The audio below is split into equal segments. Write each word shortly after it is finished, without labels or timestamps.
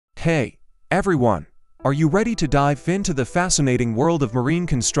Hey, everyone! Are you ready to dive into the fascinating world of marine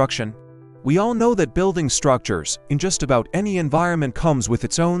construction? We all know that building structures in just about any environment comes with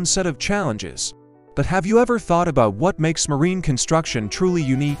its own set of challenges. But have you ever thought about what makes marine construction truly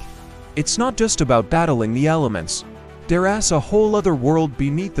unique? It's not just about battling the elements. There's a whole other world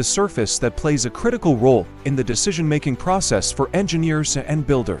beneath the surface that plays a critical role in the decision-making process for engineers and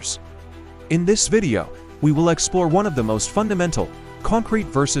builders. In this video, we will explore one of the most fundamental: concrete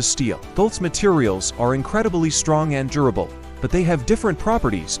versus steel. Both materials are incredibly strong and durable, but they have different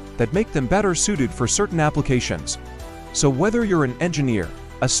properties that make them better suited for certain applications. So whether you're an engineer,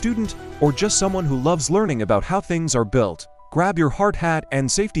 a student, or just someone who loves learning about how things are built, grab your hard hat and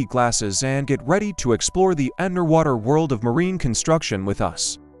safety glasses and get ready to explore the underwater world of marine construction with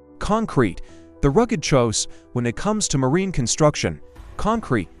us. Concrete, the rugged choice when it comes to marine construction.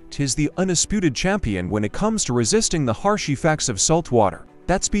 Concrete is the undisputed champion when it comes to resisting the harsh effects of salt water.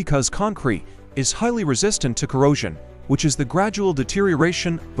 That's because concrete is highly resistant to corrosion, which is the gradual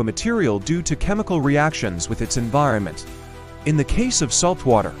deterioration of a material due to chemical reactions with its environment. In the case of salt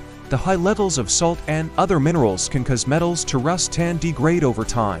water, the high levels of salt and other minerals can cause metals to rust and degrade over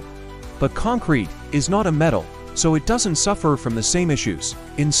time. But concrete is not a metal, so it doesn't suffer from the same issues.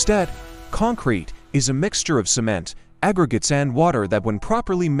 Instead, concrete is a mixture of cement, aggregates and water that, when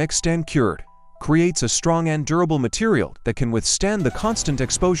properly mixed and cured, creates a strong and durable material that can withstand the constant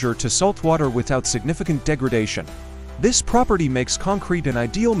exposure to salt water without significant degradation. This property makes concrete an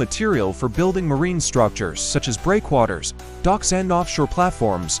ideal material for building marine structures such as breakwaters, docks and offshore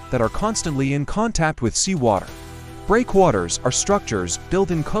platforms that are constantly in contact with seawater. Breakwaters are structures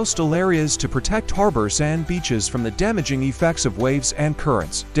built in coastal areas to protect harbors and beaches from the damaging effects of waves and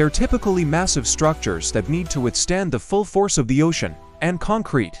currents. They're typically massive structures that need to withstand the full force of the ocean, and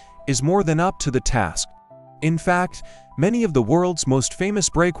concrete is more than up to the task. In fact, many of the world's most famous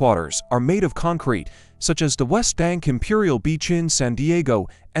breakwaters are made of concrete, such as the West Bank Imperial Beach in San Diego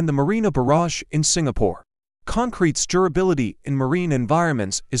and the Marina Barrage in Singapore. Concrete's durability in marine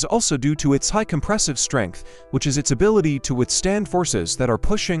environments is also due to its high compressive strength, which is its ability to withstand forces that are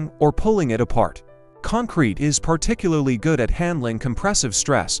pushing or pulling it apart. Concrete is particularly good at handling compressive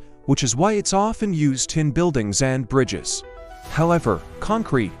stress, which is why it's often used in buildings and bridges. However,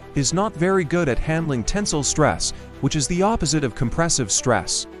 concrete is not very good at handling tensile stress, which is the opposite of compressive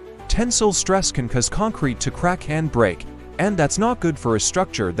stress. Tensile stress can cause concrete to crack and break, and that's not good for a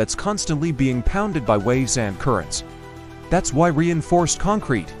structure that's constantly being pounded by waves and currents. That's why reinforced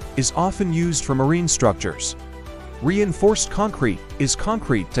concrete is often used for marine structures. Reinforced concrete is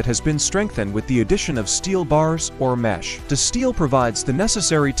concrete that has been strengthened with the addition of steel bars or mesh. The steel provides the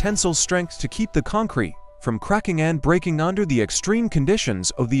necessary tensile strength to keep the concrete from cracking and breaking under the extreme conditions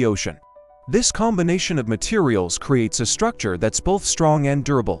of the ocean. This combination of materials creates a structure that's both strong and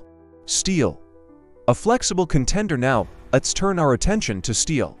durable. Steel, a flexible contender. Now, let's turn our attention to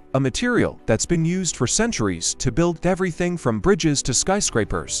steel, a material that's been used for centuries to build everything from bridges to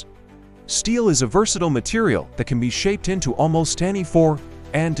skyscrapers. Steel is a versatile material that can be shaped into almost any form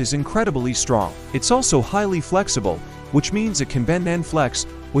and is incredibly strong. It's also highly flexible, which means it can bend and flex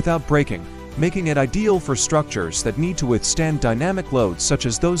without breaking, making it ideal for structures that need to withstand dynamic loads such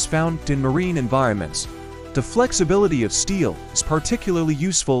as those found in marine environments. The flexibility of steel is particularly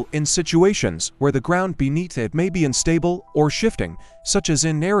useful in situations where the ground beneath it may be unstable or shifting, such as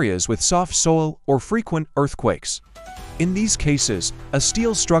in areas with soft soil or frequent earthquakes. In these cases, a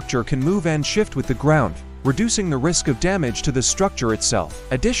steel structure can move and shift with the ground, reducing the risk of damage to the structure itself.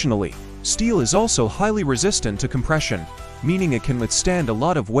 Additionally, steel is also highly resistant to compression, meaning it can withstand a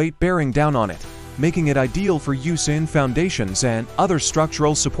lot of weight bearing down on it, making it ideal for use in foundations and other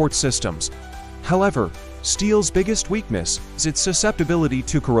structural support systems. However, steel's biggest weakness is its susceptibility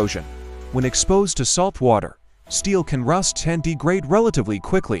to corrosion. When exposed to salt water, steel can rust and degrade relatively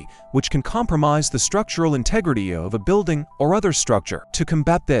quickly, which can compromise the structural integrity of a building or other structure. To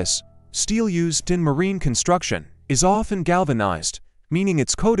combat this, steel used in marine construction is often galvanized, meaning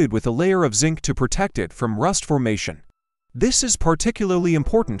it's coated with a layer of zinc to protect it from rust formation. This is particularly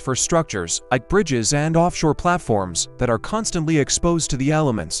important for structures like bridges and offshore platforms that are constantly exposed to the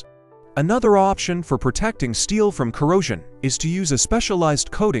elements. Another option for protecting steel from corrosion is to use a specialized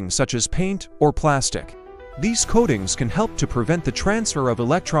coating such as paint or plastic. These coatings can help to prevent the transfer of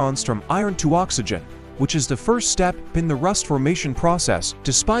electrons from iron to oxygen, which is the first step in the rust formation process.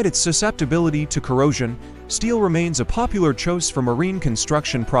 Despite its susceptibility to corrosion, steel remains a popular choice for marine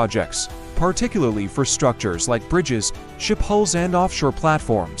construction projects, particularly for structures like bridges, ship hulls, and offshore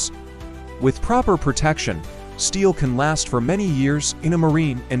platforms. With proper protection, steel can last for many years in a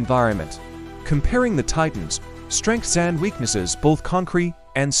marine environment. Comparing the titans, strengths and weaknesses, both concrete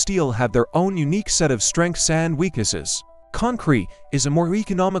and steel have their own unique set of strengths and weaknesses. Concrete is a more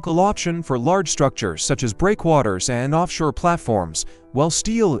economical option for large structures such as breakwaters and offshore platforms, while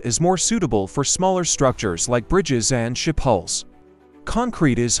steel is more suitable for smaller structures like bridges and ship hulls.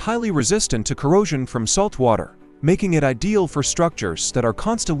 Concrete is highly resistant to corrosion from salt water, making it ideal for structures that are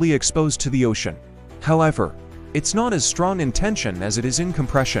constantly exposed to the ocean. However, it's not as strong in tension as it is in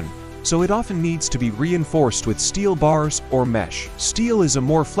compression, so it often needs to be reinforced with steel bars or mesh. Steel is a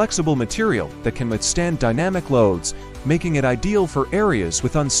more flexible material that can withstand dynamic loads, making it ideal for areas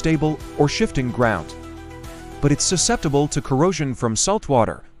with unstable or shifting ground. But it's susceptible to corrosion from salt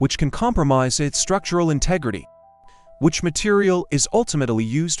water, which can compromise its structural integrity. Which material is ultimately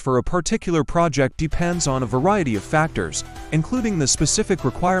used for a particular project depends on a variety of factors, including the specific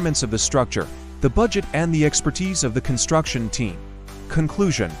requirements of the structure, the budget, and the expertise of the construction team.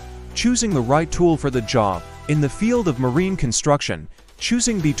 Conclusion: choosing the right tool for the job. In the field of marine construction,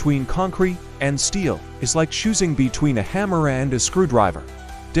 choosing between concrete and steel is like choosing between a hammer and a screwdriver.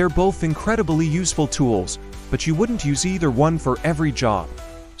 They're both incredibly useful tools, but you wouldn't use either one for every job.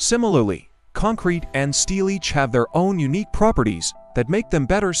 Similarly, concrete and steel each have their own unique properties that make them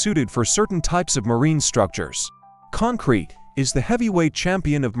better suited for certain types of marine structures. Concrete is the heavyweight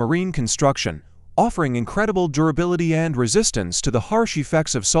champion of marine construction, offering incredible durability and resistance to the harsh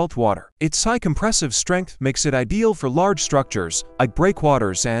effects of salt water. Its high compressive strength makes it ideal for large structures like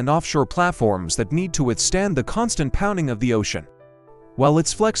breakwaters and offshore platforms that need to withstand the constant pounding of the ocean. While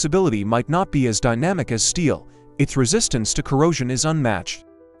its flexibility might not be as dynamic as steel, its resistance to corrosion is unmatched.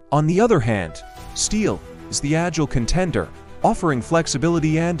 On the other hand, steel is the agile contender, offering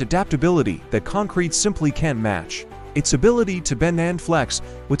flexibility and adaptability that concrete simply can't match. Its ability to bend and flex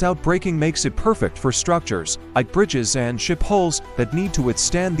without breaking makes it perfect for structures like bridges and ship hulls that need to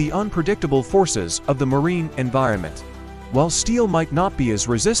withstand the unpredictable forces of the marine environment. While steel might not be as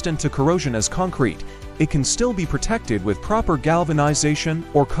resistant to corrosion as concrete, it can still be protected with proper galvanization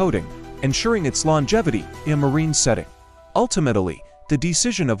or coating, ensuring its longevity in a marine setting. Ultimately, the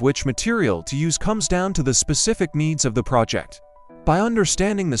decision of which material to use comes down to the specific needs of the project. By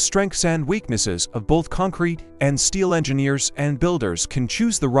understanding the strengths and weaknesses of both concrete and steel, engineers and builders can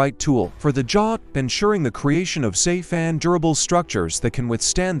choose the right tool for the job, ensuring the creation of safe and durable structures that can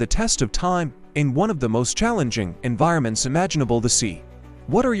withstand the test of time in one of the most challenging environments imaginable, the sea.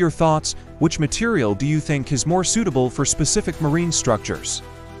 What are your thoughts? Which material do you think is more suitable for specific marine structures?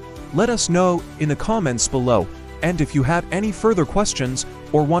 Let us know in the comments below, and if you have any further questions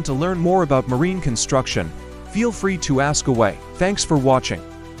or want to learn more about marine construction, feel free to ask away. Thanks for watching.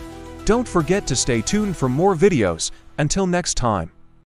 Don't forget to stay tuned for more videos. Until next time.